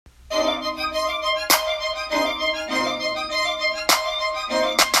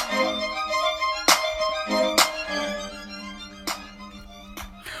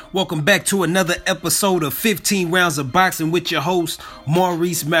Welcome back to another episode of 15 Rounds of Boxing with your host,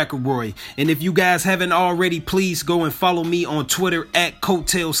 Maurice McElroy. And if you guys haven't already, please go and follow me on Twitter at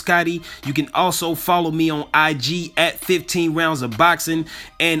Coattail Scotty. You can also follow me on IG at 15 Rounds of Boxing.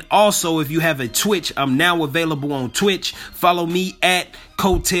 And also, if you have a Twitch, I'm now available on Twitch. Follow me at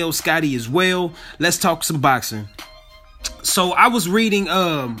Coattail Scotty as well. Let's talk some boxing. So I was reading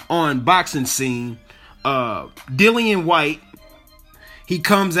on Boxing Scene, Dillian Whyte. He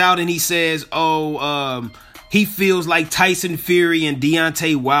comes out and he says, he feels like Tyson Fury and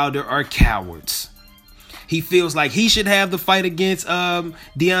Deontay Wilder are cowards. He feels like he should have the fight against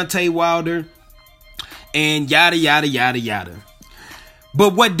Deontay Wilder and yada, yada, yada, yada.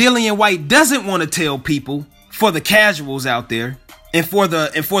 But what Dillian Whyte doesn't want to tell people, for the casuals out there, and for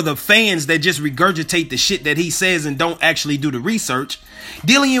the fans that just regurgitate the shit that he says and don't actually do the research,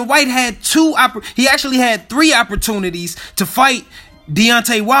 Dillian Whyte had he actually had 3 opportunities to fight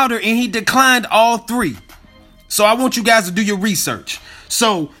Deontay Wilder, and he declined all 3. So I want you guys to do your research.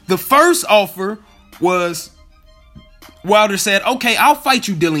 So the first offer was, Wilder said, okay, I'll fight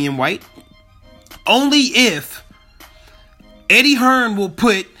you, Dillian Whyte, only if Eddie Hearn will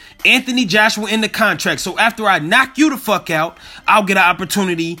put Anthony Joshua in the contract. So after I knock you the fuck out, I'll get an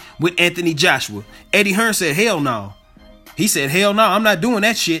opportunity with Anthony Joshua. Eddie Hearn said, hell no. He said, hell no, I'm not doing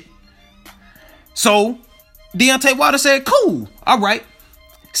that shit. So Deontay Wilder said, cool, all right.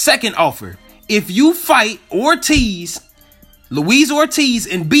 Second offer, if you fight Luis Ortiz,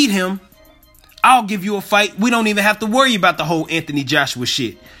 and beat him, I'll give you a fight. We don't even have to worry about the whole Anthony Joshua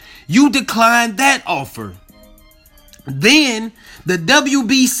shit. You declined that offer. Then the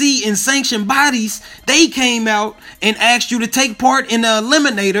WBC and sanctioned bodies, they came out and asked you to take part in the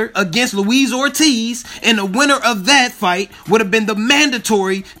eliminator against Luis Ortiz, and the winner of that fight would have been the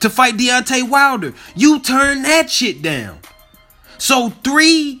mandatory to fight Deontay Wilder. You turned that shit down. So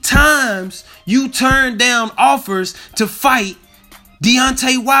 3 times you turned down offers to fight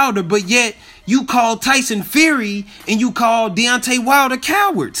Deontay Wilder, but yet you called Tyson Fury and you called Deontay Wilder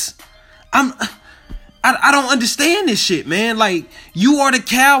cowards. I don't understand this shit, man. Like, you are the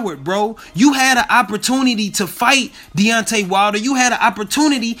coward, bro. You had an opportunity to fight Deontay Wilder. You had an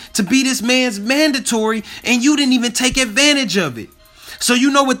opportunity to be this man's mandatory, and you didn't even take advantage of it. So you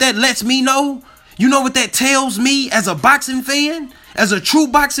know what that lets me know? You know what that tells me as a boxing fan? As a true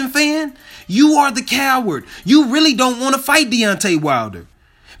boxing fan? You are the coward. You really don't want to fight Deontay Wilder.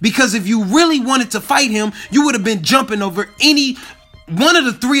 Because if you really wanted to fight him, you would have been jumping over any one of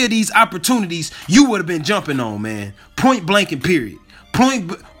the 3 of these opportunities. You would have been jumping on, man. Point blank and period.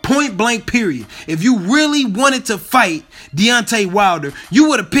 Point blank period. If you really wanted to fight Deontay Wilder, you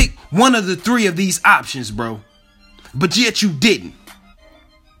would have picked one of the 3 of these options, bro. But yet you didn't.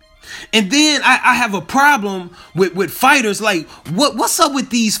 And then I have a problem with fighters. Like, what's up with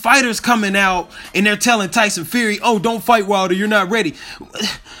these fighters coming out and they're telling Tyson Fury, oh, don't fight Wilder, you're not ready.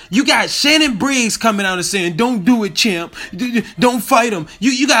 You got Shannon Briggs coming out and saying, don't do it, champ. Don't fight him.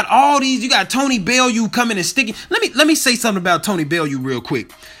 You got all these. You got Tony Bellew coming and sticking. Let me say something about Tony Bellew real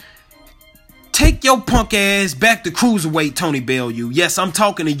quick. Take your punk ass back to cruiserweight, Tony Bellew. Yes, I'm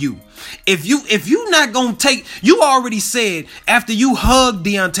talking to you. If you not gonna take, you already said after you hugged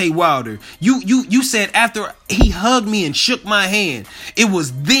Deontay Wilder, you said after he hugged me and shook my hand, it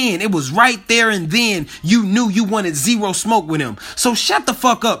was right there and then you knew you wanted zero smoke with him. So shut the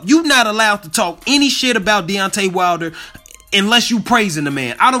fuck up. You're not allowed to talk any shit about Deontay Wilder unless you praising the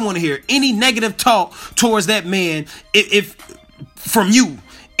man. I don't want to hear any negative talk towards that man if from you.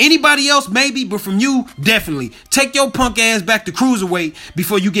 Anybody else, maybe, but from you, definitely. Take your punk ass back to cruiserweight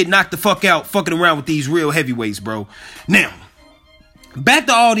before you get knocked the fuck out fucking around with these real heavyweights, bro. Now, back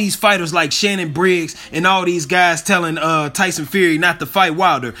to all these fighters like Shannon Briggs and all these guys telling Tyson Fury not to fight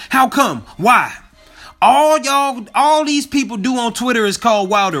Wilder. How come? Why? All these people do on Twitter is called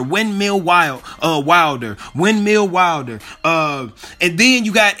Wilder, Windmill Wilder. And then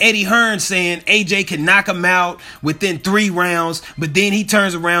you got Eddie Hearn saying AJ can knock him out within 3 rounds, but then he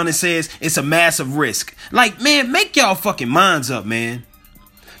turns around and says it's a massive risk. Like, man, make y'all fucking minds up, man.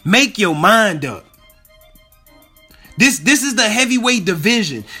 Make your mind up. This is the heavyweight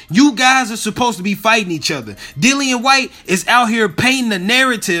division. You guys are supposed to be fighting each other. Dillian Whyte is out here painting the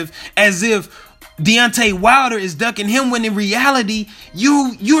narrative as if Deontay Wilder is ducking him, when in reality,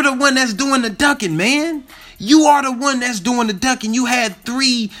 you're the one that's doing the ducking, man. You are the one that's doing the ducking. You had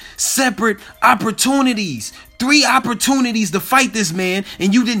 3 separate opportunities. 3 opportunities to fight this man,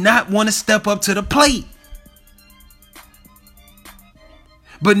 and you did not want to step up to the plate.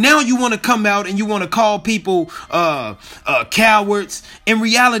 But now you want to come out and you want to call people cowards. In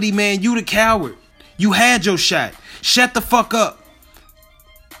reality, man, you the coward. You had your shot. Shut the fuck up.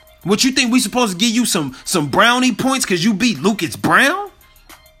 What you think we supposed to give you some brownie points because you beat Lucas Brown?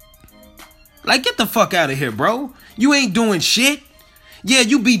 Like, get the fuck out of here, bro. You ain't doing shit. Yeah,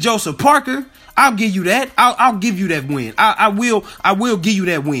 you beat Joseph Parker. I'll give you that. I'll give you that win. I will give you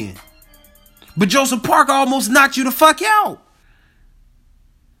that win. But Joseph Parker almost knocked you the fuck out.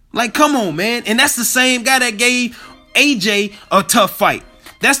 Like, come on, man. And that's the same guy that gave AJ a tough fight.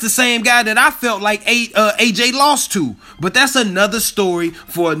 That's the same guy that I felt like AJ lost to. But that's another story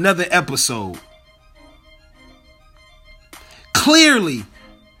for another episode. Clearly,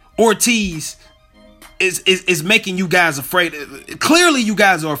 Ortiz is making you guys afraid. Clearly, you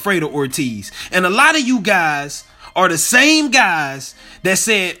guys are afraid of Ortiz. And a lot of you guys are the same guys that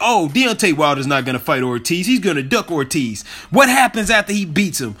said, oh, Deontay Wilder's not going to fight Ortiz. He's going to duck Ortiz. What happens after he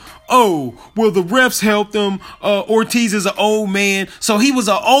beats him? Oh, well, the refs helped him. Ortiz is an old man. So he was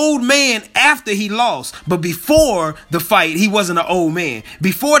an old man after he lost. But before the fight, he wasn't an old man.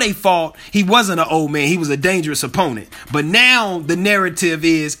 Before they fought, he wasn't an old man. He was a dangerous opponent. But now the narrative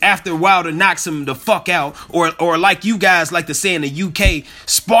is after Wilder knocks him the fuck out, or like you guys like to say in the UK,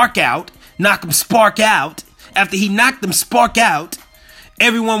 spark out, knock him spark out. After he knocked him spark out,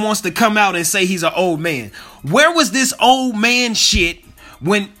 everyone wants to come out and say he's an old man. Where was this old man shit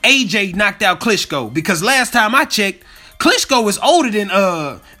when AJ knocked out Klitschko? Because last time I checked, Klitschko is older than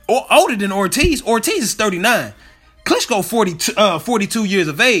Ortiz. Ortiz is 39. Klitschko 42 years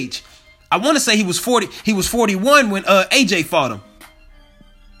of age. I want to say he was 40. He was 41 when AJ fought him.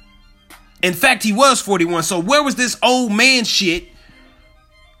 In fact, he was 41. So where was this old man shit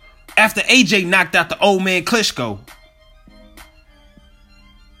after AJ knocked out the old man Klitschko?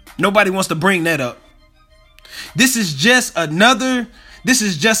 Nobody wants to bring that up. This is just another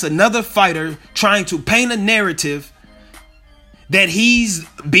fighter trying to paint a narrative that he's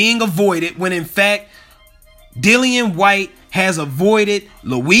being avoided when in fact Dillian Whyte has avoided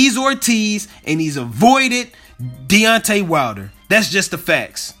Luis Ortiz and he's avoided Deontay Wilder. That's just the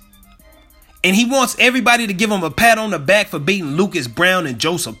facts. And he wants everybody to give him a pat on the back for beating Lucas Brown and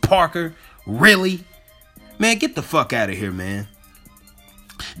Joseph Parker. Really? Man, get the fuck out of here, man.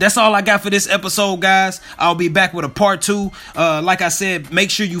 That's all I got for this episode, guys. I'll be back with a part 2. Like I said, make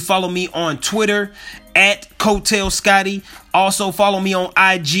sure you follow me on Twitter at Coattail Scotty. Also follow me on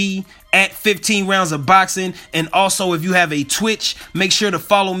IG at 15 Rounds of Boxing. And also, if you have a Twitch, make sure to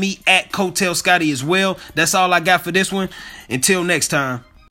follow me at Coattail Scotty as well. That's all I got for this one. Until next time.